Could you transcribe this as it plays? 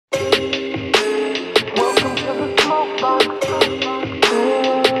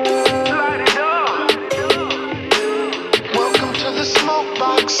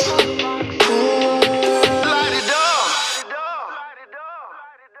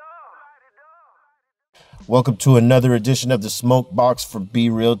Welcome to another edition of the Smokebox for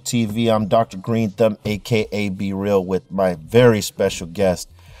BREALTV. I'm Dr. Green Thumb, aka Be Real, with my very special guest,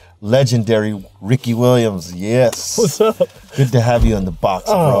 legendary Ricky Williams. Yes. What's up? Good to have you in the box,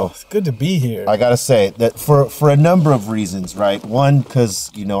 bro. It's good to be here. I gotta say that for a number of reasons, right? One,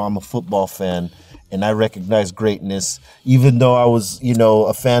 because I'm a football fan and I recognize greatness. Even though I was,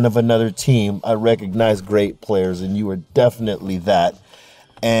 a fan of another team, I recognize great players, and you were definitely that.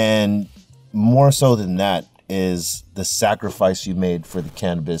 And more so than that is the sacrifice you made for the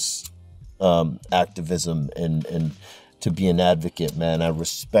cannabis activism and to be an advocate, man. I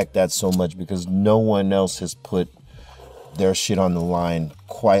respect that so much because no one else has put their shit on the line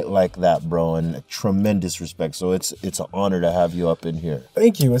quite like that, bro, and tremendous respect. So it's an honor to have you up in here.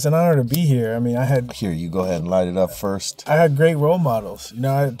 Thank you. It's an honor to be here. I mean, Here, you go ahead and light it up first. I had great role models.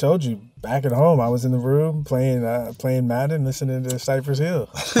 I told you back at home, I was in the room playing Madden, listening to Cypress Hill.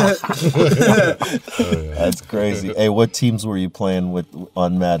 That's crazy. Hey, what teams were you playing with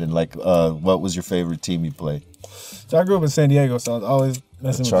on Madden? Like, what was your favorite team you played? So I grew up in San Diego, so I was always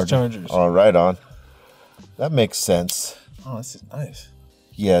messing with the Chargers. All right, on. That makes sense. Oh, this is nice.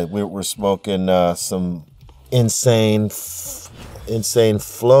 Yeah, we're smoking some insane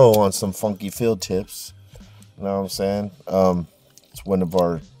flow on some funky field tips. You know what I'm saying? It's one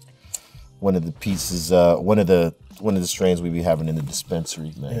of the pieces, one of the strains we be having in the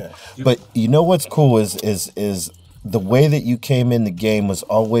dispensary, man. Yeah. But you know what's cool is the way that you came in the game was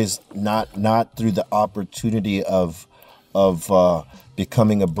always not through the opportunity of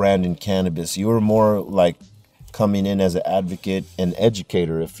becoming a brand in cannabis. You were more like coming in as an advocate and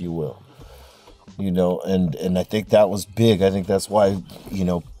educator, if you will. And I think that was big. I think that's why,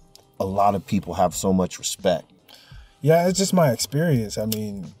 a lot of people have so much respect. Yeah, it's just my experience. I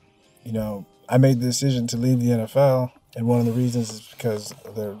mean, I made the decision to leave the NFL, and one of the reasons is because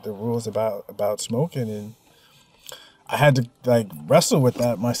of the rules about smoking, and I had to wrestle with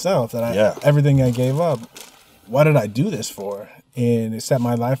that myself. Everything I gave up, what did I do this for? And it set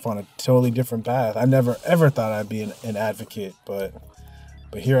my life on a totally different path. I never ever thought I'd be an advocate, but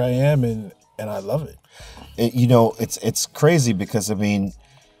here I am, and I love it. It's crazy because I mean,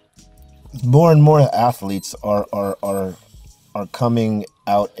 more and more athletes are coming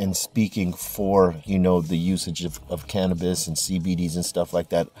out and speaking for the usage of cannabis and CBDs and stuff like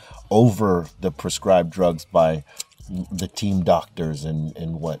that over the prescribed drugs by the team doctors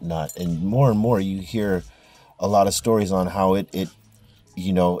and whatnot. And more you hear a lot of stories on how it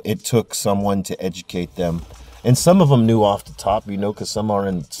took someone to educate them, and some of them knew off the top, because some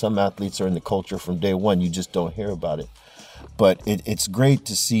athletes are in the culture from day one. You just don't hear about it, but it's great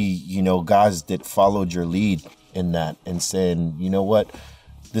to see guys that followed your lead in that and saying, you know what,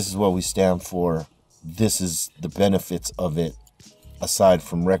 this is what we stand for. This is the benefits of it. Aside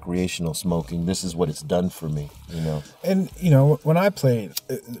from recreational smoking, this is what it's done for me, And, when I played,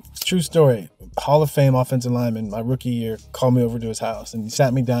 true story, Hall of Fame offensive lineman, my rookie year, called me over to his house, and he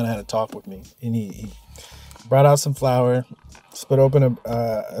sat me down and had a talk with me. And he brought out some flour, split open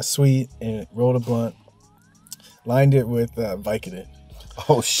a sweet, and rolled a blunt, lined it with Vicodin.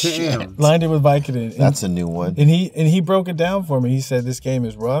 Oh, shit. Lined it with Vicodin. That's a new one. And he broke it down for me. He said, this game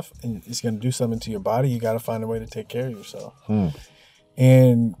is rough, and it's going to do something to your body. You got to find a way to take care of yourself.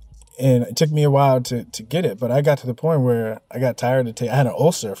 And it took me a while to get it, but I got to the point where I got tired I had an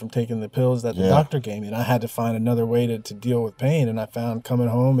ulcer from taking the pills that the doctor gave me, and I had to find another way to deal with pain. And I found coming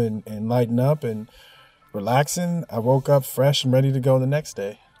home and lighting up and relaxing, I woke up fresh and ready to go the next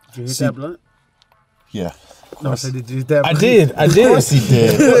day. Did you use that blunt? Yeah. No, so did you use that blunt? I did. Of course he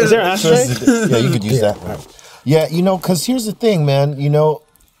did. Is there an ashtray? Yeah, you could use that one. Yeah, because here's the thing, man.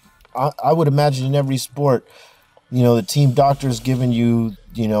 I would imagine in every sport, the team doctor's giving you,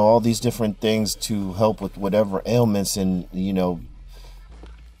 all these different things to help with whatever ailments, and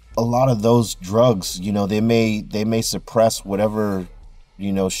a lot of those drugs, they may suppress whatever,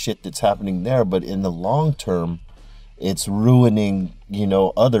 shit that's happening there, but in the long term, it's ruining,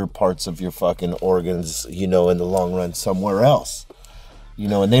 other parts of your fucking organs, in the long run somewhere else,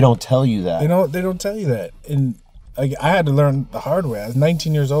 and they don't tell you that. They don't tell you that. And I had to learn the hard way. I was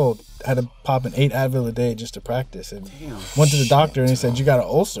 19 years old. I had to pop an 8 Advil a day just to practice. And went to the doctor and he said, you got an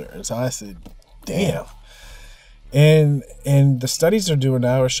ulcer. And so I said, damn. And the studies they're doing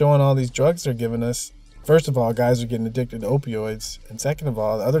now are showing all these drugs they're giving us. First of all, guys are getting addicted to opioids. And second of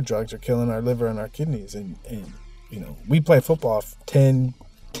all, the other drugs are killing our liver and our kidneys. And we play football 10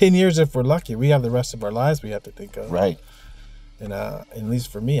 years if we're lucky. We have the rest of our lives we have to think of. Right. And at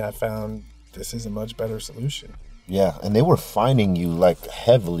least for me, I found this is a much better solution. Yeah, and they were fining you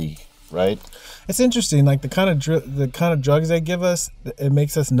heavily, right? It's interesting, the kind of drugs they give us, it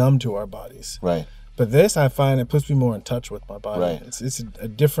makes us numb to our bodies. Right. But this, I find it puts me more in touch with my body. Right. It's a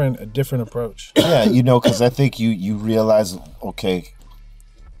different approach. Yeah, you know, because I think you realize, okay,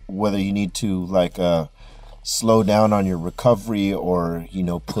 whether you need to like slow down on your recovery or, you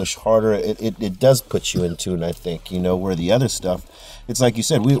know, push harder, it does put you in tune, I think, you know, where the other stuff, it's like you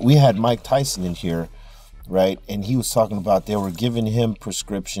said, we had Mike Tyson in here, right? And he was talking about they were giving him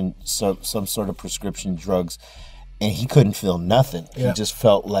prescription, some sort of prescription drugs, and he couldn't feel nothing. Yeah. He just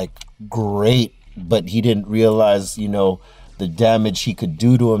felt like great, but he didn't realize, you know, the damage he could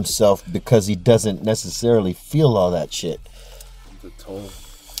do to himself because he doesn't necessarily feel all that shit. The toll.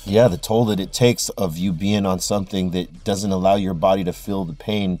 Yeah, the toll that it takes of you being on something that doesn't allow your body to feel the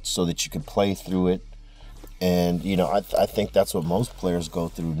pain so that you can play through it. And, you know, I think that's what most players go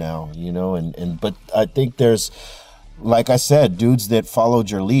through now, you know, but I think there's, like I said, dudes that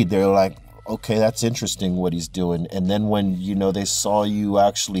followed your lead, they're like, okay, that's interesting what he's doing. And then when, you know, they saw you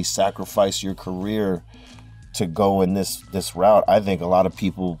actually sacrifice your career to go in this route, I think a lot of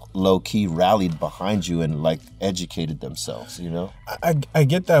people low-key rallied behind you and like educated themselves, you know? I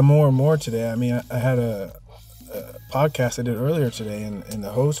get that more and more today. I mean, I had a podcast I did earlier today, and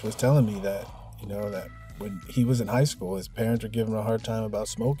the host was telling me that, you know, that when he was in high school, his parents were giving him a hard time about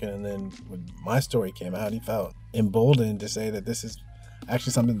smoking, and then when my story came out, he felt emboldened to say that this is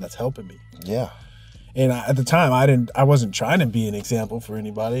actually something that's helping me. Yeah. And at the time, I wasn't trying to be an example for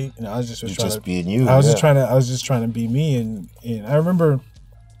anybody. You know, I was just trying to being you. I was just trying to be me. And I remember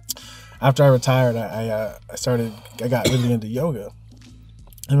after I retired, I got really into yoga.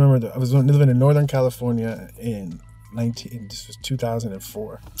 I remember I was living in Northern California this was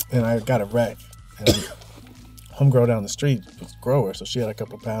 2004, and I got a wreck. And homegirl down the street was a grower, so she had a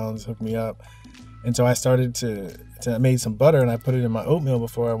couple pounds, hooked me up, and so I started I made some butter and I put it in my oatmeal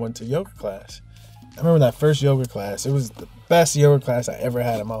before I went to yoga class. I remember that first yoga class. It was the best yoga class I ever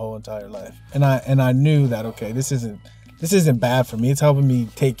had in my whole entire life. And I knew that, okay, this isn't bad for me. It's helping me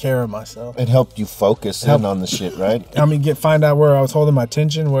take care of myself. It helped you focus in on the shit, right? I mean, find out where I was holding my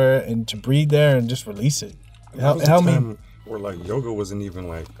tension, and to breathe there and just release it. It helped me. Where like yoga wasn't even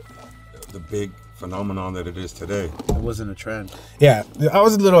like the big phenomenon that it is today. It wasn't a trend. Yeah, I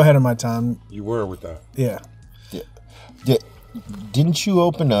was a little ahead of my time. You were with that. Yeah. Didn't you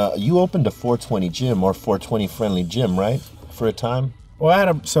opened a 420 gym or 420 friendly gym, right? For a time? Well, I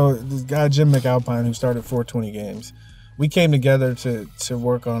had this guy, Jim McAlpine, who started 420 Games. We came together to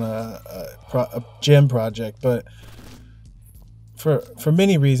work on a gym project, but for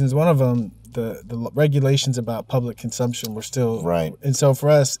many reasons, one of them, the regulations about public consumption were still right. And so for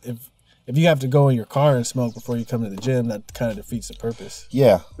us, if you have to go in your car and smoke before you come to the gym, that kind of defeats the purpose.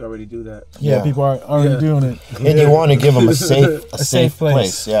 Yeah. You already do that. Yeah, people are already doing it. And you want to give them a safe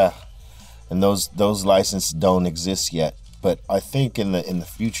place. Yeah. And those licenses don't exist yet. But I think in the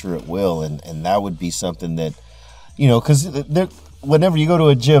future it will, and that would be something that, you know, because whenever you go to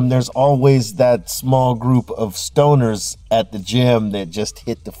a gym, there's always that small group of stoners at the gym that just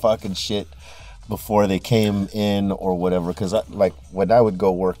hit the fucking shit before they came in or whatever. Because like when I would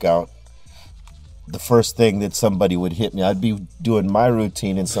go work out, the first thing that somebody would hit me, I'd be doing my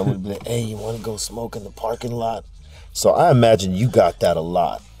routine and someone would be like, hey, you want to go smoke in the parking lot? So I imagine you got that a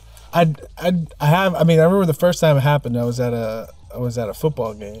lot. I remember the first time it happened, I was at a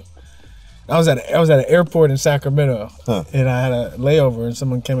football game. I was at an airport in Sacramento, and I had a layover, and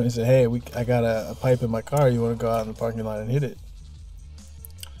someone came in and said, hey, I got a pipe in my car, you want to go out in the parking lot and hit it?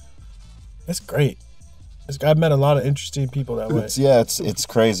 It's great. I've met a lot of interesting people that way. It's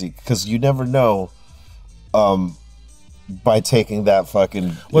crazy, because you never know by taking that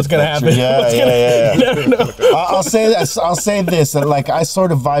fucking what's gonna happen. Yeah. You never know. I'll say this, and like I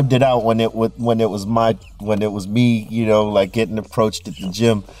sort of vibed it out when it was me, you know, like getting approached at the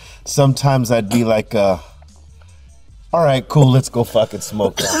gym. Sometimes I'd be like, all right, cool, let's go fucking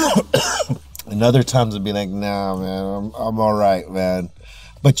smoke. And other times I'd be like, nah, man, I'm all right, man.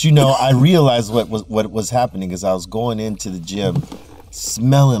 But you know, I realized what was happening is I was going into the gym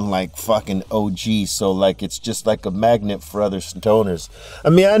smelling like fucking OG, so like it's just like a magnet for other stoners. I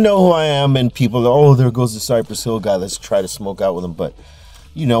mean, I know who I am, and people are, oh, there goes the Cypress Hill guy, let's try to smoke out with him. But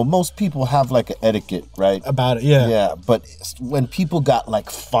you know, most people have like an etiquette, right? About it, yeah. Yeah, but when people got like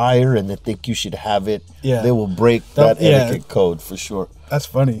fire and they think you should have it, yeah, they will break that etiquette code for sure. That's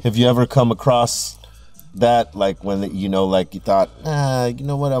funny. Have you ever come across that, like when you know, like you thought, you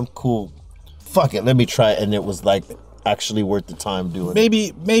know what, I'm cool, fuck it, let me try it, and it was like actually worth the time doing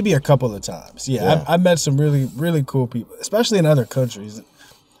it? Maybe a couple of times. Yeah. I've met some really, really cool people, especially in other countries.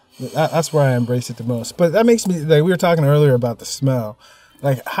 That's where I embrace it the most. But that makes me, like, we were talking earlier about the smell.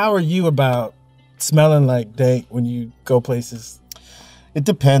 Like, how are you about smelling like dank when you go places? It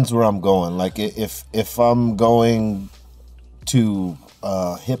depends where I'm going. Like if I'm going to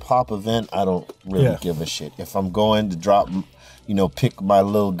a hip hop event, I don't really give a shit. If I'm going to drop, pick my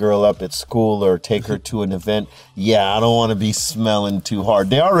little girl up at school or take her to an event, I don't want to be smelling too hard.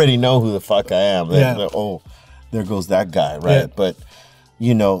 They already know who the fuck I am. They're like, oh, there goes that guy, right? Yeah. But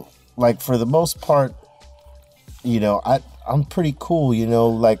like for the most part, I'm pretty cool,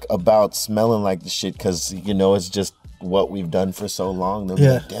 like about smelling like the shit, because it's just what we've done for so long. They'll be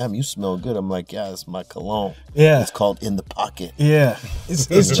like, damn, you smell good. I'm like, yeah, it's my cologne. Yeah, it's called In the Pocket. Yeah,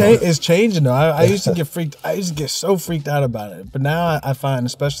 it's changing though. I used to get so freaked out about it, but now I find,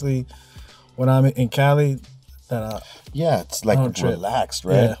 especially when I'm in Cali, that it's like relaxed,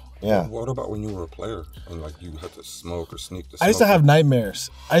 right? Yeah. What about when you were a player and like you had to smoke or sneak to smoke? I used to have nightmares.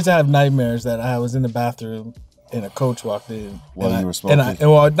 that I was in the bathroom and a coach walked in while you were smoking.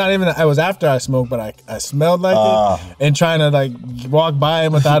 Not even. I was after I smoked, but I smelled like it, and trying to like walk by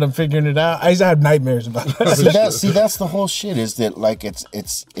him without him figuring it out. I used to have nightmares about that. See, that's the whole shit. Is that like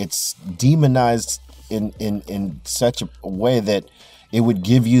it's demonized in such a way that it would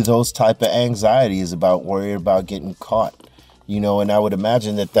give you those type of anxieties about worrying about getting caught. And I would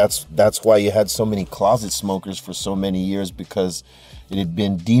imagine that's why you had so many closet smokers for so many years, because it had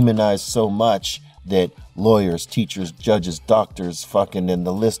been demonized so much that lawyers, teachers, judges, doctors, and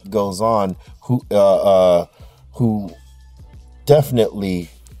the list goes on, who definitely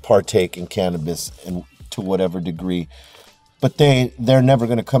partake in cannabis and to whatever degree, but they're never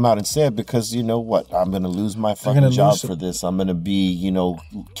going to come out and say it, because you know what? I'm going to lose my fucking job for this. I'm going to be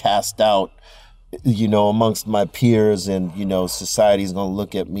cast out amongst my peers, and society's going to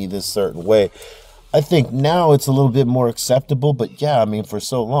look at me this certain way. I think now it's a little bit more acceptable, but for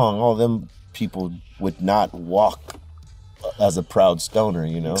so long, all them people would not walk as a proud stoner,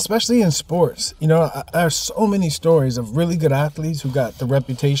 Especially in sports. There's so many stories of really good athletes who got the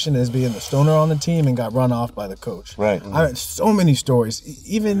reputation as being the stoner on the team and got run off by the coach. Right. I heard so many stories.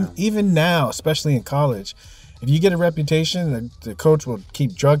 Even now, especially in college, if you get a reputation, the coach will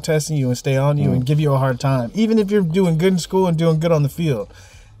keep drug testing you and stay on you and give you a hard time, even if you're doing good in school and doing good on the field,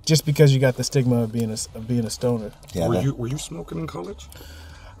 just because you got the stigma of being a stoner. Yeah. Were you smoking in college?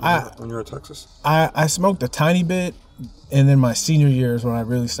 When you were at Texas? I smoked a tiny bit, and then my senior year is when I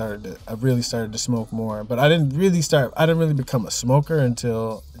really started to smoke more. But I didn't really become a smoker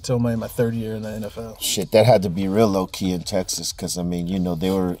until my third year in the NFL. Shit, that had to be real low key in Texas, because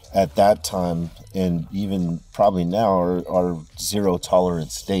they were at that time, and even probably now are zero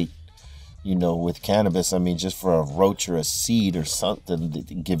tolerance state. With cannabis, just for a roach or a seed or something, they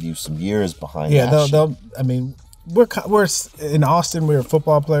give you some years behind. We're in Austin. We were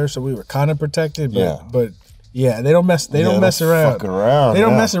football players, so we were kind of protected. But they don't mess. They don't mess around. Fuck around. They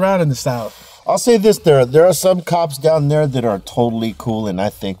don't mess around in the South. I'll say this: there are some cops down there that are totally cool, and I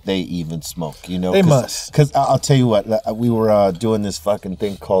think they even smoke. They must. Because I'll tell you what, we were doing this fucking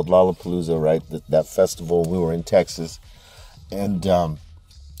thing called Lollapalooza, right? That festival. We were in Texas, and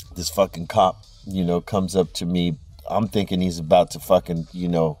this fucking cop, comes up to me. I'm thinking he's about to fucking,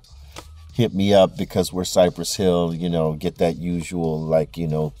 hit me up because we're Cypress Hill, get that usual,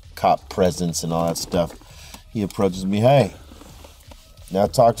 cop presence and all that stuff. He approaches me, hey, now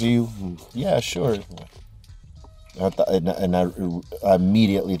talk to you? Yeah, sure. I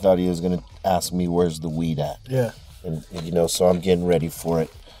immediately thought he was going to ask me, where's the weed at? Yeah. And, so I'm getting ready for it.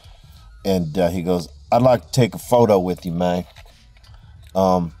 And he goes, I'd like to take a photo with you, man.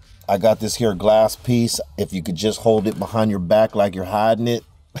 I got this here glass piece. If you could just hold it behind your back like you're hiding it.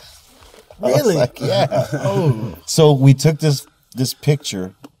 Really? I was like, yeah. Oh. So we took this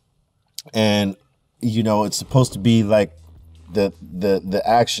picture, and it's supposed to be like the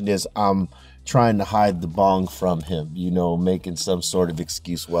action is I'm trying to hide the bong from him, making some sort of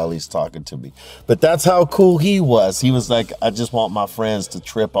excuse while he's talking to me. But that's how cool he was. He was like, I just want my friends to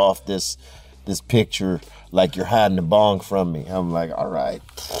trip off this picture like you're hiding the bong from me. I'm like, all right.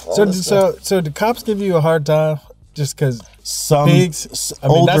 So do cops give you a hard time just because pigs?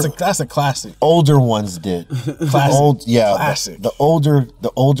 That's a classic. Older ones did. Classic. Classic. The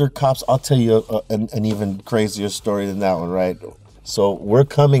older cops. I'll tell you an even crazier story than that one, right? So we're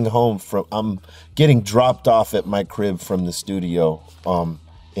coming home I'm getting dropped off at my crib from the studio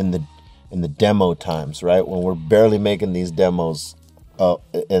in the demo times, right? When we're barely making these demos.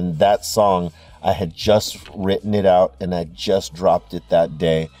 And that song, I had just written it out and I just dropped it that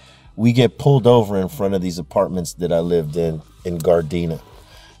day. We get pulled over in front of these apartments that I lived in Gardena.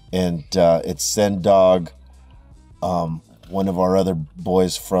 And it's Send Dog, one of our other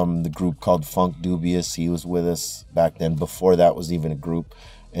boys from the group called Funk Dubious. He was with us back then, before that was even a group.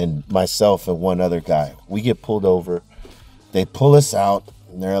 And myself and one other guy. We get pulled over. They pull us out,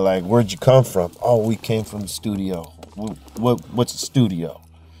 and they're like, "Where'd you come from?" "Oh, we came from the studio." What's a studio?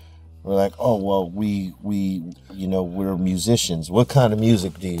 We're like, "Oh, well, we we're musicians. What kind of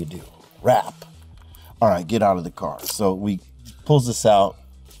music do you do?" "Rap." "All right, get out of the car." So we pulls us out,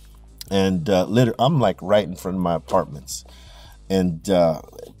 and literally, I'm like right in front of my apartments, and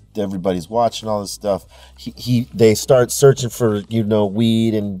everybody's watching all this stuff. They start searching for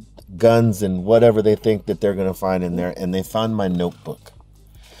weed and guns and whatever they think that they're gonna find in there, and they found my notebook.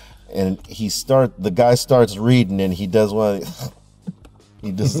 And the guy starts reading, and he does one of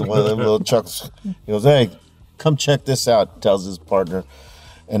them little chuckles. He goes, "Hey, come check this out," tells his partner.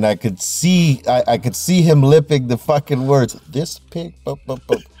 And I could see him lipping the fucking words. "This pig,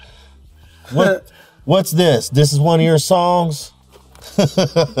 what's this? This is one of your songs?" "Is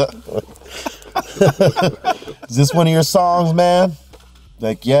this one of your songs, man?"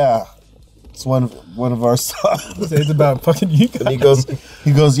 Like, "Yeah, it's one of our songs." It's about fucking you guys. And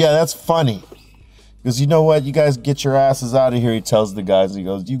he goes, "Yeah, that's funny." He goes, "You know what? You guys get your asses out of here." He tells the guys, he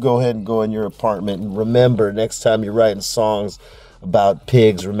goes, "You go ahead and go in your apartment, and remember, next time you're writing songs about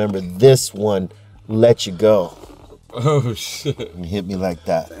pigs, remember this one, Let You Go." Oh shit! And he hit me like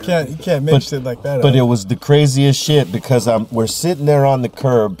that. You can't make shit like that. But it was the craziest shit, because we're sitting there on the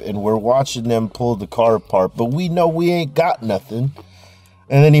curb and we're watching them pull the car apart, but we know we ain't got nothing.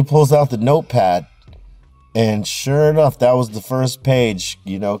 And then he pulls out the notepad, and sure enough, that was the first page,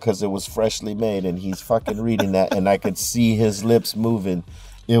 because it was freshly made, and he's fucking reading that, and I could see his lips moving.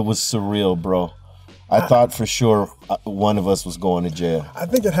 It was surreal, bro. I thought for sure one of us was going to jail. I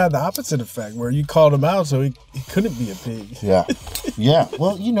think it had the opposite effect, where you called him out, so he couldn't be a pig. Yeah. Yeah.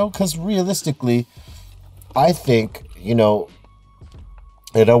 Well, because realistically, I think,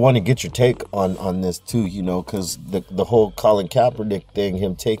 and I want to get your take on this too, because the whole Colin Kaepernick thing,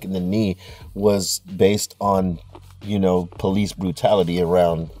 him taking the knee, was based on, police brutality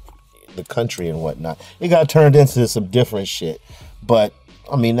around the country and whatnot. It got turned into some different shit. But,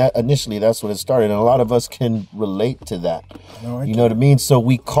 I mean, initially that's when it started. And a lot of us can relate to that. You know what I mean? So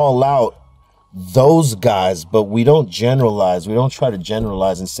we call out those guys, but we don't generalize. We don't try to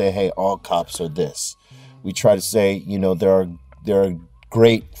generalize and say, hey, all cops are this. We try to say, there are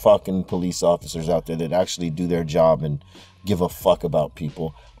great fucking police officers out there that actually do their job and give a fuck about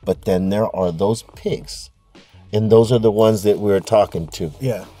people. But then there are those pigs, and those are the ones that we're talking to.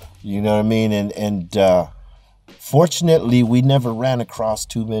 Yeah. You know what I mean? And fortunately, we never ran across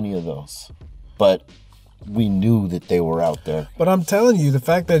too many of those, but we knew that they were out there. But I'm telling you, the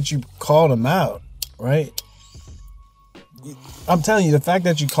fact that you called them out, right? I'm telling you, the fact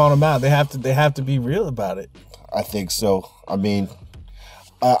that you called them out, they have to be real about it. I think so. I mean,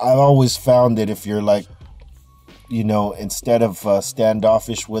 I've always found that if you're like, instead of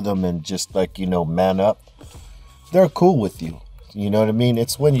standoffish with them and just like, man up, they're cool with you. You know what I mean?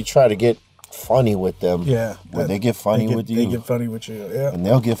 It's when you try to get funny with them. Yeah. Where they get funny with you. They get funny with you, yeah. And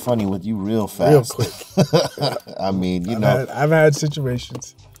they'll get funny with you real fast. Real quick. I mean, I've had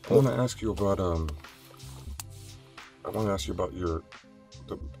situations. I want to ask you about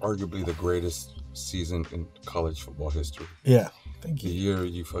arguably the greatest season in college football history. Yeah. Thank The you. year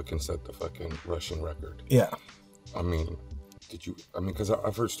you fucking set the fucking rushing record. Yeah. I mean, because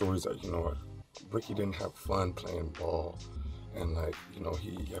I've heard stories that, Ricky didn't have fun playing ball, and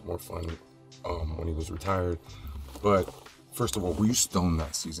he had more fun when he was retired. But first of all, were you stoned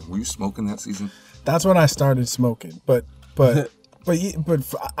that season? Were you smoking that season? That's when I started smoking. But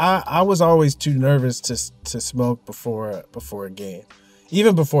I was always too nervous to smoke before a game.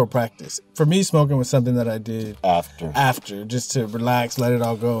 Even before practice. For me, smoking was something that I did after, just to relax, let it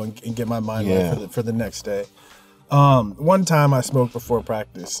all go, and get my mind right for the next day. One time I smoked before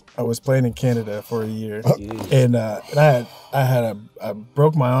practice. I was playing in Canada for a year, and I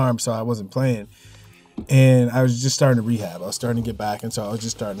broke my arm, so I wasn't playing, and I was just starting to rehab. I was starting to get back, and so I was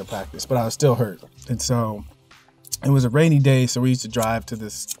just starting to practice, but I was still hurt, and so it was a rainy day, so we used to drive to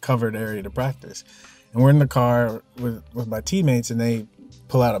this covered area to practice, and we're in the car with my teammates, and they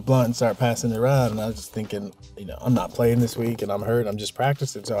pull out a blunt and start passing it around, and I was just thinking, I'm not playing this week, and I'm hurt. I'm just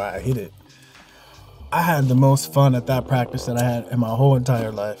practicing, so I hit it. I had the most fun at that practice that I had in my whole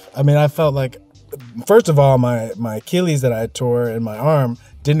entire life. I mean, I felt like, first of all, my Achilles that I tore in my arm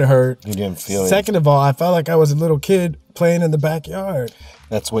didn't hurt. You didn't feel it. Second of all, I felt like I was a little kid playing in the backyard.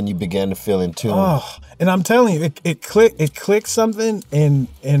 That's when you began to feel in tune. Oh, and I'm telling you, it clicked something, and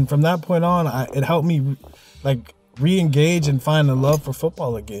from that point on, it helped me like re-engage and find a love for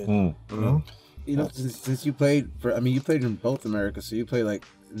football again. Since you played you played in both Americas, so you played like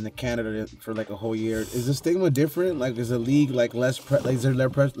in the Canada for like a whole year. Is the stigma different? Like, is the league like less? Is there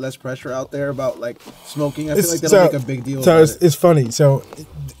less pressure out there about like smoking? I feel like they don't make a big deal. So it's funny. So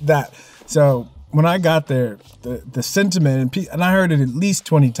when I got there, the sentiment and I heard it at least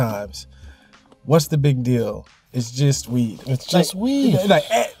 20 times. What's the big deal? It's just weed. It's just weed.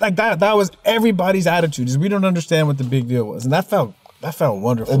 Like that was everybody's attitude. Is we don't understand what the big deal was, and that felt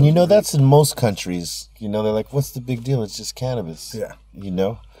wonderful. And that's in most countries. They're like, what's the big deal? It's just cannabis. Yeah.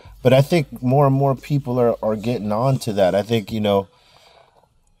 But I think more and more people are getting on to that. I think, you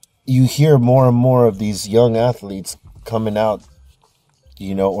hear more and more of these young athletes coming out,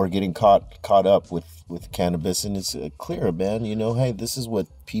 or getting caught up with cannabis, and it's clear, man. Hey, this is what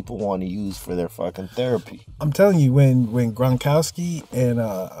people want to use for their fucking therapy. I'm telling you, when Gronkowski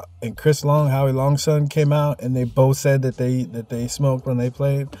and Chris Long, Howie Long's son, came out, and they both said that they smoked when they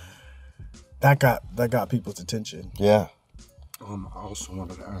played, that got people's attention. Yeah. I also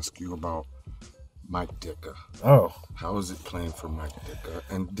wanted to ask you about Mike Ditka. Oh. How was it playing for Mike Ditka?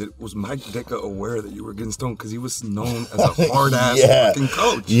 And was Mike Ditka aware that you were getting stoned? Because he was known as a hard-ass fucking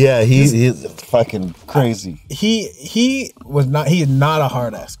coach. Yeah, he's fucking crazy. He was not. He is not a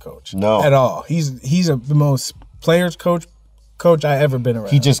hard-ass coach. No. At all. He's the most players coach I ever been around.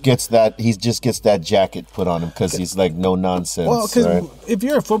 He just gets that jacket put on him because he's like no nonsense. Well, because if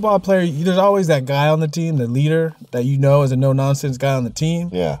you're a football player, there's always that guy on the team, the leader that you know is a no nonsense guy on the team.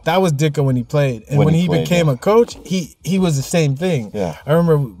 Yeah, that was Ditka when he played, and when he became a coach, he was the same thing. Yeah, I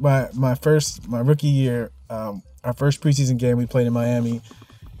remember my rookie year, our first preseason game we played in Miami,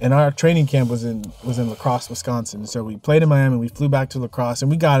 and our training camp was in La Crosse, Wisconsin. So we played in Miami, we flew back to La Crosse,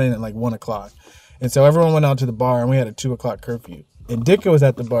 and we got in at like 1:00. And so everyone went out to the bar, and we had a 2:00 curfew. And Ditka was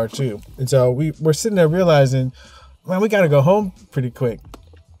at the bar too. And so we're sitting there realizing, man, we got to go home pretty quick.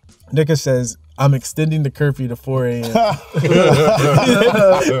 Ditka says, I'm extending the curfew to 4 a.m. And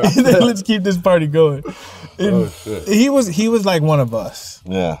then let's keep this party going. And he was like one of us.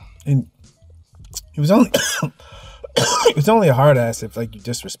 Yeah. And he was only a hard ass if like you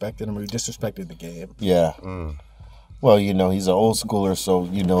disrespected him or you disrespected the game. Yeah. Well, he's an old schooler, so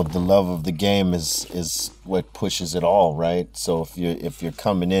the love of the game is what pushes it all, right? So if you're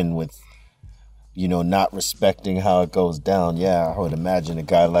coming in with, not respecting how it goes down, yeah, I would imagine a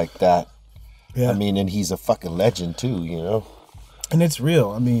guy like that. Yeah. I mean, and he's a fucking legend too, And it's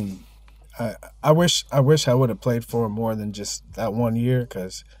real. I mean, I wish I would have played for him more than just that 1 year,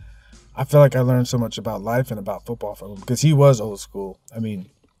 because I feel like I learned so much about life and about football from him, because he was old school. I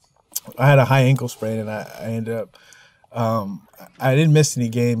mean, I had a high ankle sprain, and I ended up. I didn't miss any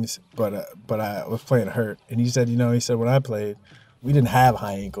games, but I was playing hurt. And he said, when I played, we didn't have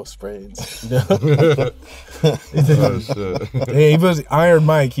high ankle sprains. Oh, shit. Yeah, he was Iron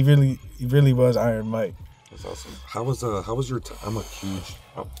Mike. He really was Iron Mike. That's awesome. How was your time? I'm a huge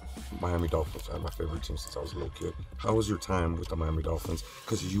Miami Dolphins fan. My favorite team since I was a little kid. How was your time with the Miami Dolphins?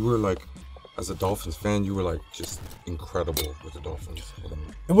 Because you were like, as a Dolphins fan, you were like just incredible with the Dolphins.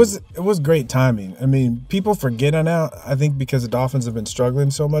 It was great timing. I mean, people forget now, I think, because the Dolphins have been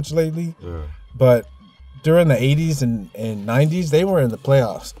struggling so much lately. Yeah. But during the 80s and 90s, they were in the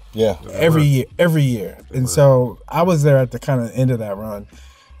playoffs. Yeah. Every year. And so I was there at the kind of end of that run.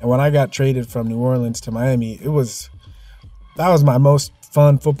 And when I got traded from New Orleans to Miami, that was my most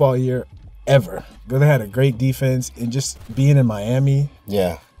fun football year ever. They had a great defense, and just being in Miami.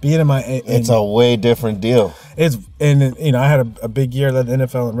 Yeah. It's a way different deal. I had a big year, led the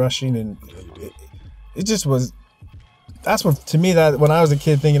NFL in rushing, and it just was. That's what, to me, that when I was a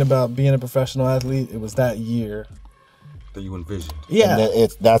kid thinking about being a professional athlete, it was that year that you envisioned. Yeah,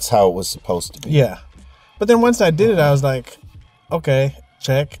 and that's how it was supposed to be. Yeah, but then once I did it, I was like, okay,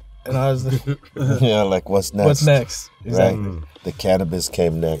 check, and I was like, yeah, like what's next? What's next? Exactly. Right. The cannabis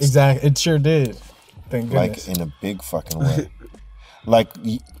came next. Exactly, it sure did. Thank goodness. Like in a big fucking way. Like,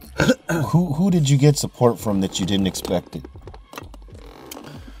 who did you get support from that you didn't expect it?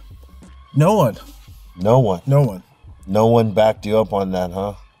 No one. No one. No one. No one backed you up on that,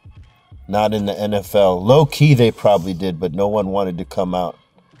 huh? Not in the NFL. Low key, they probably did, but no one wanted to come out.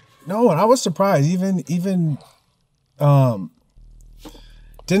 No one. I was surprised. Even Denzel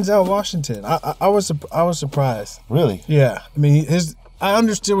Washington. I was surprised. Really? Yeah. I mean, I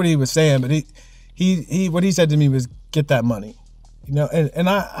understood what he was saying, but he what he said to me was, get that money. And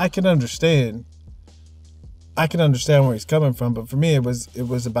I can understand. I can understand where he's coming from, but for me, it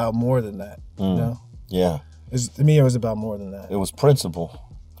was about more than that. Yeah. To me, it was about more than that. It was principle.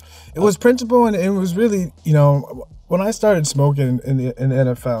 It was principle, and it was really, when I started smoking in the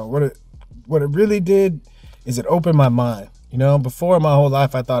NFL, what it really did is it opened my mind. You know, before my whole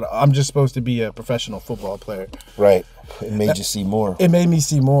life, I thought I'm just supposed to be a professional football player. Right. It made you see more. It made me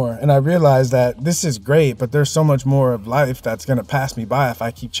see more. And I realized that this is great, but there's so much more of life that's going to pass me by if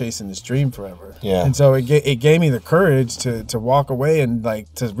I keep chasing this dream forever. Yeah. And so it gave me the courage to walk away and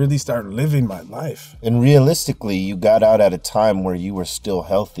like to really start living my life. And realistically, you got out at a time where you were still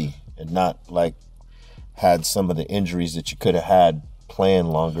healthy and not like had some of the injuries that you could have had playing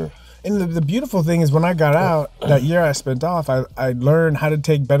longer. And the beautiful thing is when I got out, that year I spent off, I learned how to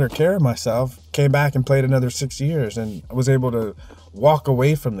take better care of myself, came back and played another 6 years, and I was able to walk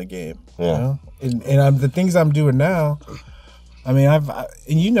away from the game. Yeah. You know? And the things I'm doing now, I mean,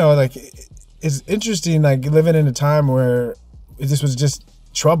 like, it's interesting, like, living in a time where this was just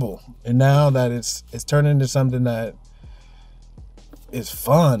trouble. And now that it's turned into something that is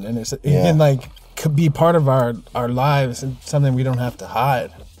fun, and it can, like, could be part of our lives and something we don't have to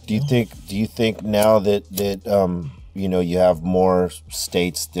hide. Do you think now that you know, you have more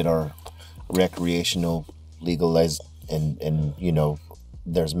states that are recreational legalized and you know,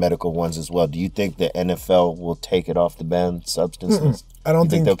 there's medical ones as well, do you think the NFL will take it off the banned substances? I don't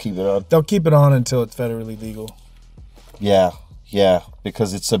think they'll keep it on. They'll keep it on until it's federally legal. Yeah,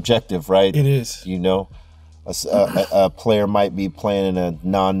 because it's subjective, right? It is. You know, a player might be playing in a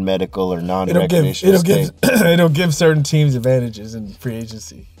non-medical or non-recreational state. It'll give certain teams advantages in free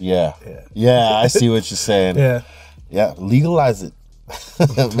agency. Yeah, I see what you're saying. Yeah, legalize it.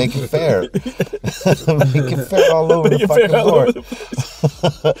 Make it fair. Make it fair all over the fucking board.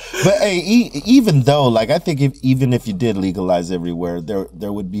 But hey, even though, like, I think even if you did legalize everywhere,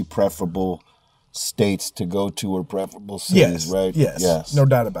 there would be preferable states to go to or preferable cities, right? Yes, no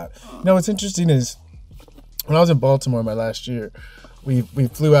doubt about it. You know, what's interesting is when I was in Baltimore my last year, we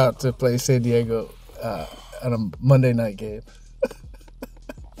flew out to play San Diego on a Monday night game.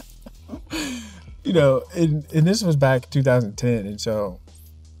 You know, and this was back 2010, and so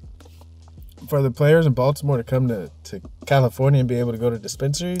for the players in Baltimore to come to California and be able to go to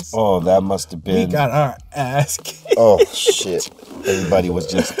dispensaries, oh, that must have been, we got our ass kicked. Oh shit! Everybody was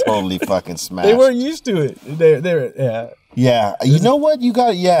just totally fucking smashed. They weren't used to it. They were Yeah, you know what? You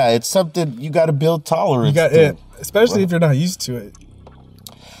got it's something you got to build tolerance. Especially if you're not used to it.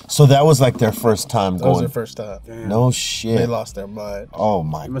 So that was like their first time going. That was their first time. Damn. No shit. They lost their mind. Oh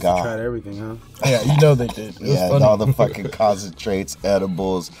my You must god. have tried everything, huh? Yeah, you know they did. It was funny. All the fucking concentrates,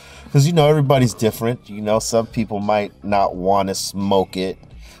 edibles, because you know everybody's different. You know, some people might not want to smoke it,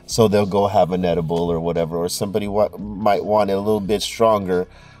 so they'll go have an edible or whatever. Or somebody might want it a little bit stronger,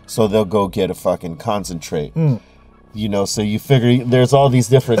 so they'll go get a fucking concentrate. You know, so you figure there's all these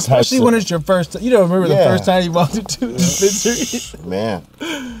different Especially types. When it's your first. You don't remember the first time you walked into a dispensary? Man,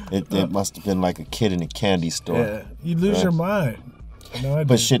 it must have been like a kid in a candy store. Yeah, you lose your mind.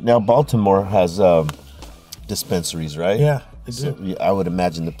 But shit, now Baltimore has dispensaries, right? Yeah, So I would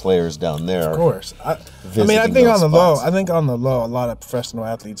imagine the players down there. Of course. I mean, I think on the low, a lot of professional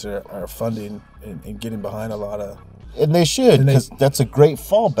athletes are funding and getting behind a lot of. And they should, because that's a great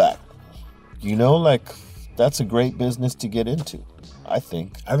fallback. You know, like that's a great business to get into. I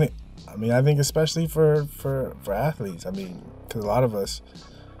think especially for athletes. I mean, because a lot of us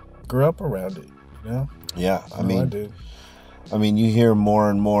grew up around it. You know. Yeah, I did. I mean, you hear more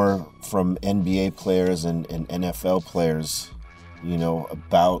and more from NBA players and NFL players, you know,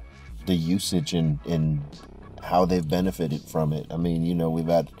 about the usage and how they've benefited from it. I mean, you know, we've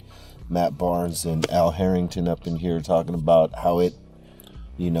had Matt Barnes and Al Harrington up in here talking about how it,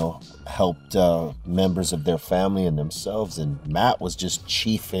 you know, helped members of their family and themselves. And Matt was just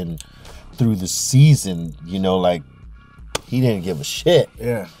chiefing through the season, you know, like he didn't give a shit.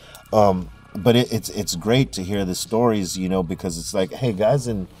 Yeah. But it's great to hear the stories, you know, because it's like, hey guys,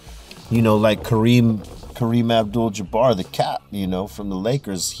 and you know, like Kareem Abdul-Jabbar, the cat, you know, from the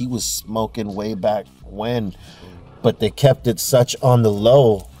Lakers, he was smoking way back when, but they kept it such on the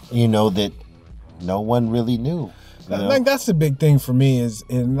low, you know, that no one really knew. I think that's the big thing for me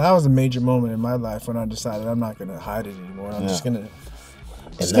and that was a major moment in my life when I decided I'm not going to hide it anymore. I'm just going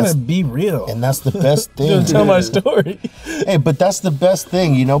to be real. And that's the best thing. Just tell my story. Hey, but that's the best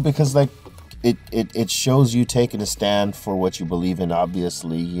thing, you know, because like it shows you taking a stand for what you believe in,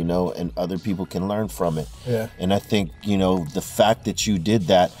 obviously, you know, and other people can learn from it. Yeah. And I think, you know, the fact that you did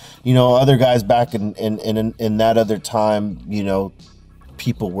that, you know, other guys back in that other time, you know,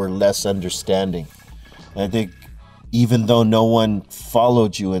 people were less understanding. And I think even though no one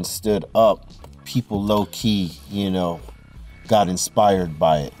followed you and stood up, people low key, you know, got inspired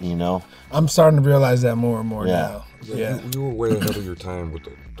by it, you know? I'm starting to realize that more and more now. Yeah. You were way ahead of your time with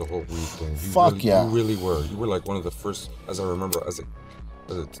the whole weed thing. You really were. You were like one of the first, as I remember, as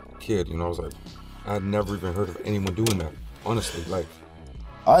a kid, you know, I was like, I had never even heard of anyone doing that. Honestly, like.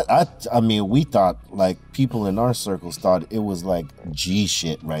 I mean, we thought, like, people in our circles thought it was like G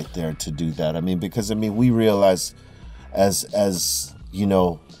shit right there to do that. I mean, because I mean, we realized as you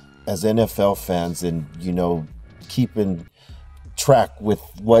know, as NFL fans, and you know, keeping track with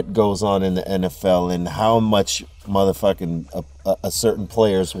what goes on in the NFL and how much motherfucking a certain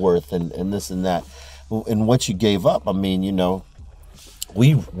player's worth, and this and that, and what you gave up. I mean, you know,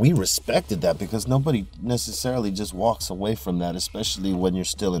 we respected that, because nobody necessarily just walks away from that, especially when you're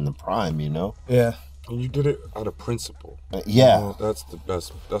still in the prime, you know? Yeah. And you did it out of principle. Yeah. You know, that's the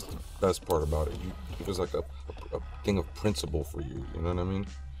best part about it. It was like a thing of principle for you. You know what I mean?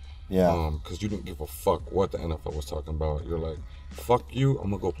 Yeah. Because you didn't give a fuck what the NFL was talking about. You're like, fuck you, I'm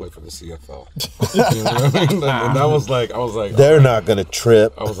gonna go play for the CFL. You know what I mean? And that was like, I was like, they're not gonna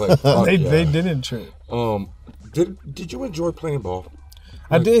trip. I was like, fuck They didn't yeah. trip. Did you enjoy playing ball?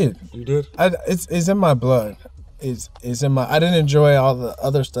 I did. You did? It's in my blood. It's in my. I didn't enjoy all the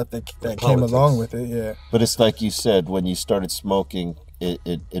other stuff that came along with it. Yeah. But it's like you said, when you started smoking,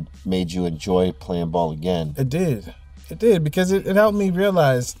 it made you enjoy playing ball again. It did. It did, because it helped me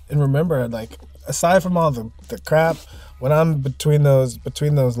realize and remember, like, aside from all the crap, when I'm between those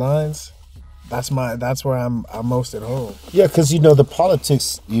lines, that's where I'm most at home. Yeah, because you know the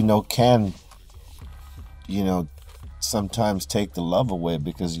politics, you know, can, you know, sometimes take the love away,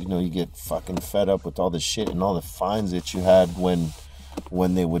 because you know you get fucking fed up with all the shit and all the fines that you had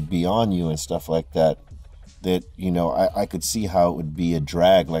when they would be on you and stuff like that. That, you know, I could see how it would be a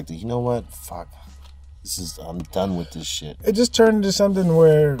drag. Like, you know what, fuck, I'm done with this shit. It just turned into something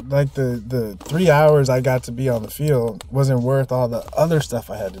where, like, the 3 hours I got to be on the field wasn't worth all the other stuff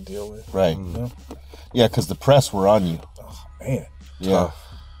I had to deal with. Right. You know? Yeah, because the press were on you. Oh man. Yeah.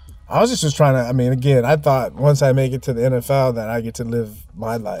 I was just trying to. I mean, again, I thought once I make it to the NFL that I get to live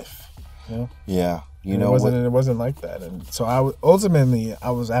my life. You know? Yeah. You and know, it wasn't like that, and so I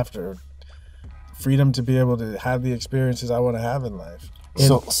was after freedom to be able to have the experiences I want to have in life.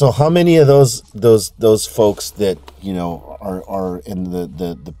 So how many of those folks that, you know, are in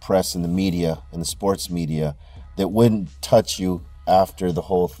the press and the media and the sports media that wouldn't touch you after the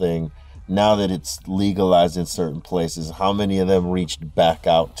whole thing, now that it's legalized in certain places, how many of them reached back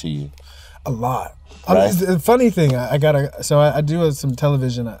out to you? A lot. Right? I mean, the funny thing, I do some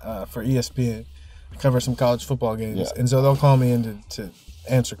television for ESPN. I cover some college football games, Yeah. and so they'll call me in to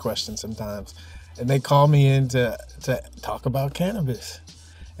answer questions sometimes, and they call me in to talk about cannabis.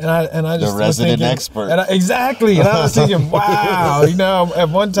 And I just the resident thinking, expert. exactly. And I was thinking, wow, you know, at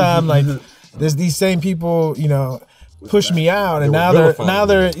one time, like, there's these same people, you know, push me out, and now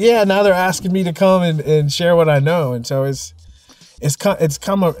they're asking me to come and share what I know, and so it's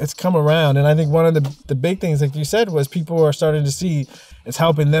come around. And I think one of the big things, like you said, was people are starting to see it's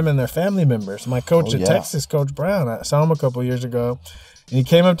helping them and their family members. My coach at Texas, Coach Brown, I saw him a couple years ago, and he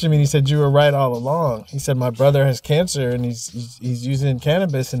came up to me and he said, "You were right all along." He said, "My brother has cancer and he's using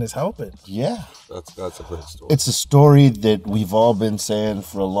cannabis and it's helping." Yeah. That's a great story. It's a story that we've all been saying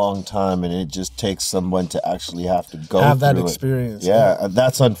for a long time, and it just takes someone to actually have to go Have that through experience. It. Yeah, and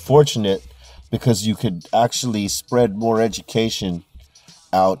that's unfortunate, because you could actually spread more education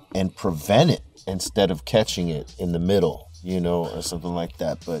out and prevent it instead of catching it in the middle, you know, or something like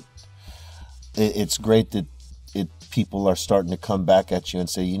that. But it's great that people are starting to come back at you and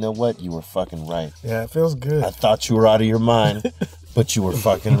say, you know what, you were fucking right. Yeah, it feels good. I thought you were out of your mind, but you were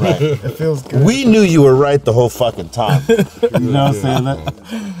fucking right. It feels good. We knew you were right the whole fucking time. You know what I'm saying?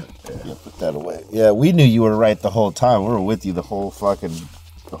 Yeah, put that away. Yeah, we knew you were right the whole time. We were with you the whole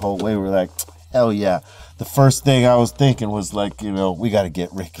way. We were like, hell yeah. The first thing I was thinking was, like, you know, we got to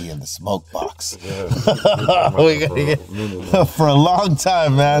get Ricky in the Smokebox. For a long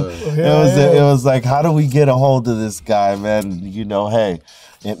time, man. It was like, how do we get a hold of this guy, man? You know, hey,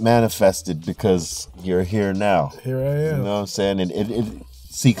 it manifested because you're here now. Here I am. You know what I'm saying? And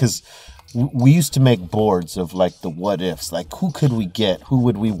see, because we used to make boards of, like, the what ifs. Like, who could we get? Who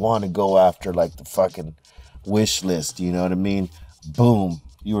would we want to go after? Like, the fucking wish list. You know what I mean? Boom.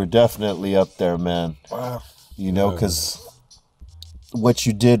 You were definitely up there, man. Wow. You know, because what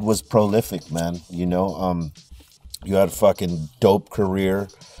you did was prolific, man. You know, you had a fucking dope career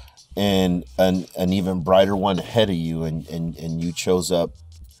and an even brighter one ahead of you, and you chose up,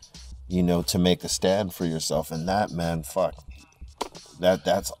 you know, to make a stand for yourself. And that, man, fuck,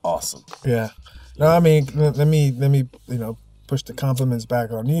 that's awesome. Yeah. No, I mean, let me you know, push the compliments back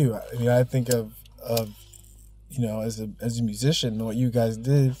on you. I mean, I think of you know, as a musician, what you guys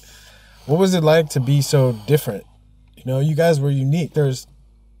did. What was it like to be so different? You know, you guys were unique. There's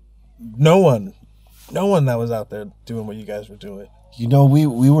no one that was out there doing what you guys were doing. You know, we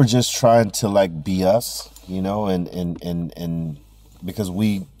were just trying to, like, be us. you know, and because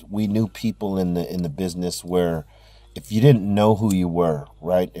we knew people in the business where if you didn't know who you were,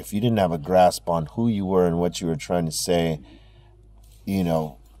 right? If you didn't have a grasp on who you were and what you were trying to say, you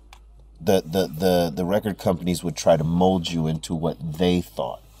know, the record companies would try to mold you into what they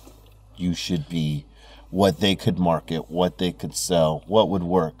thought you should be, what they could market, what they could sell, what would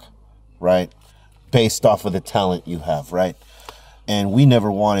work, right? Based off of the talent you have, right? And we never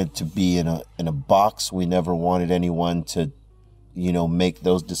wanted to be in a box. We never wanted anyone to, you know, make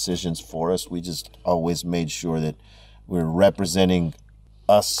those decisions for us. We just always made sure that we're representing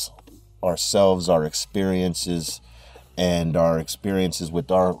us, ourselves, our experiences, and our experiences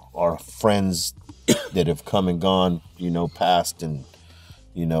with our friends that have come and gone, you know, past and,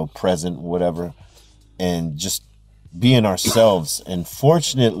 you know, present, whatever, and just being ourselves. And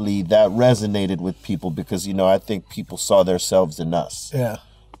fortunately that resonated with people because, you know, I think people saw themselves in us. Yeah.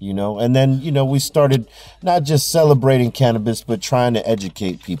 You know, and then, you know, we started not just celebrating cannabis, but trying to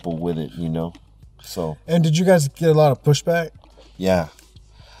educate people with it, you know. So. And did you guys get a lot of pushback? Yeah.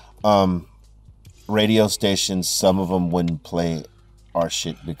 Radio stations, some of them wouldn't play our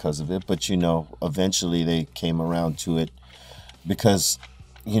shit because of it, but, you know, eventually they came around to it because,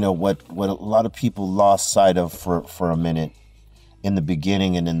 you know, what a lot of people lost sight of for a minute in the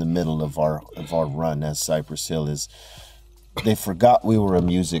beginning and in the middle of our run as Cypress Hill is they forgot we were a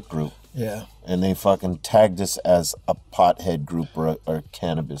music group. Yeah. And they fucking tagged us as a pothead group or a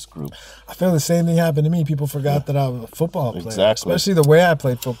cannabis group. I feel the same thing happened to me. People forgot that I was a football player. Exactly. Especially the way I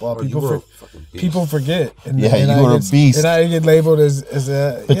played football. Bro, People forget. And, yeah, and you were a beast. And I get labeled as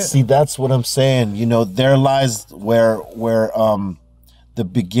a... But see, that's what I'm saying. You know, there lies where the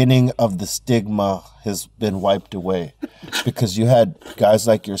beginning of the stigma has been wiped away. Because you had guys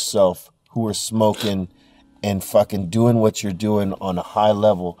like yourself who were smoking and fucking doing what you're doing on a high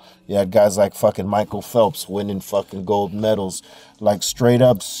level. You had guys like fucking Michael Phelps winning fucking gold medals, like straight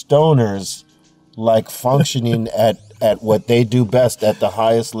up stoners, like functioning at what they do best at the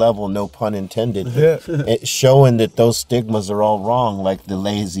highest level, no pun intended. Yeah. It, showing that those stigmas are all wrong, like the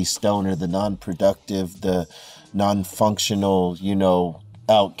lazy stoner, the non-productive, the non-functional, you know,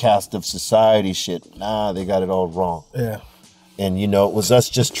 outcast of society shit. Nah, they got it all wrong. Yeah. And, you know, it was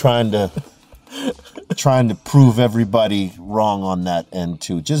us just trying to prove everybody wrong on that end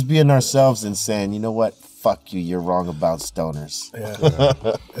too. Just being ourselves and saying, you know what, fuck you, you're wrong about stoners.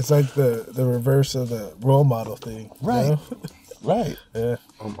 Yeah. It's like the reverse of the role model thing. Right. You know? Right. Yeah.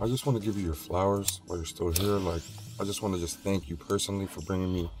 I just want to give you your flowers while you're still here. Like, I just want to just thank you personally for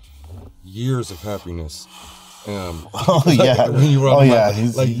bringing me years of happiness. Oh yeah. When you were oh on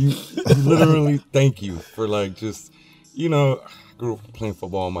yeah. like you literally thank you for like just, you know, I grew up playing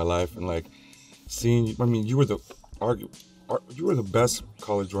football all my life and like seeing you. I mean, you were the best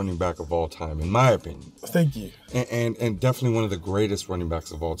college running back of all time, in my opinion. Thank you. And definitely one of the greatest running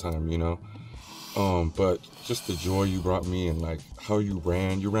backs of all time, you know. But just the joy you brought me and like how you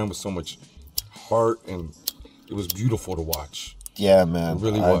ran with so much heart and it was beautiful to watch. Yeah, man. It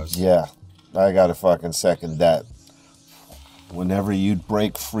really was. Yeah. I gotta fucking second that. Whenever you'd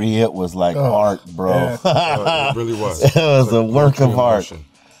break free, it was like art, bro. Yeah. It really was. It was a work of art.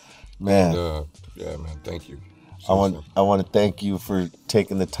 Man. And, yeah, man, thank you. I want to thank you for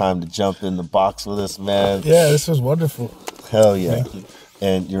taking the time to jump in the box with us, man. Yeah, this was wonderful. Hell yeah. Thank you.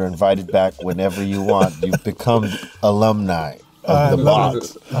 And you're invited back whenever you want. You've become alumni of the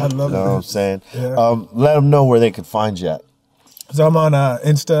box. I love it. You know what I'm saying? Yeah. Let them know where they could find you at. So I'm on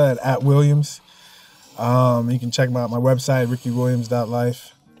Insta at @Williams. You can check out my website,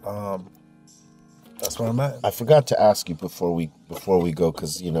 rickywilliams.life. That's where I'm at. I forgot to ask you before we go,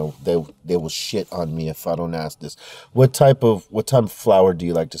 because you know they will shit on me if I don't ask this. What type of flower do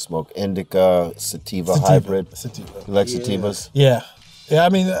you like to smoke? Indica, sativa hybrid. Sativa. You like sativas? Yeah. Yeah, I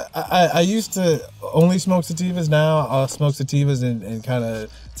mean, I used to only smoke sativas. Now I'll smoke sativas and kind of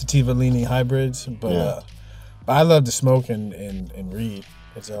sativa-leaning hybrids. But I love to smoke and read.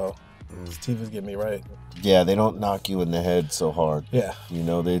 And so sativas get me right. Yeah, they don't knock you in the head so hard. Yeah. You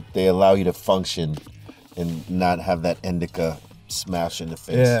know, they allow you to function and not have that indica smash in the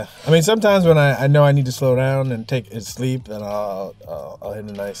face. Yeah. I mean, sometimes when I know I need to slow down and take a sleep, then I'll hit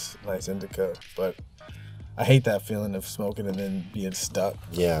a nice indica. But I hate that feeling of smoking and then being stuck.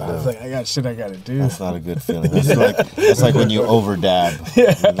 Yeah, I was like, I got shit I gotta do. That's not a good feeling. That's like when you over dab.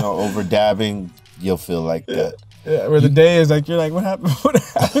 Yeah. You know, over dabbing, you'll feel like that. Yeah, where the day is like, you're like, what happened?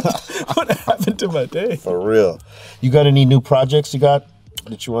 What happened to my day? For real. You got any new projects you got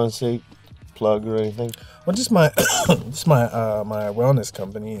that you want to say, plug or anything? Well, just my my wellness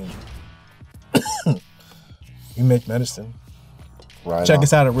company. And we make medicine. Right. Check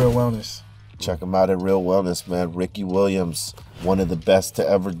us out at Real Wellness. Check him out at Real Wellness, man. Ricky Williams, one of the best to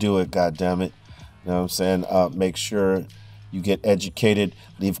ever do it, goddammit. You know what I'm saying? Make sure you get educated,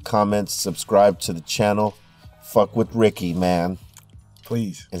 leave comments, subscribe to the channel. Fuck with Ricky, man.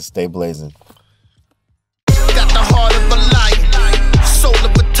 Please. And stay blazing. Got the heart of a lion, soul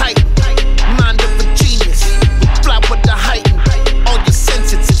of a titan, mind of a genius. Fly with the height, all your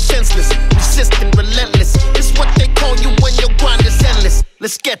senses are senseless, resistant, relentless. It's what they call you when your grind is endless.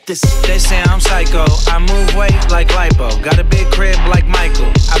 Let's get this. They say I'm psycho, I move weight like lipo. Got a big crib like Michael,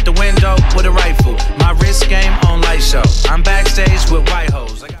 out the window with a rifle. My wrist game on light show. I'm backstage with white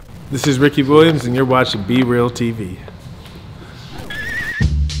hoes. This is Ricky Williams, and you're watching BREALTV.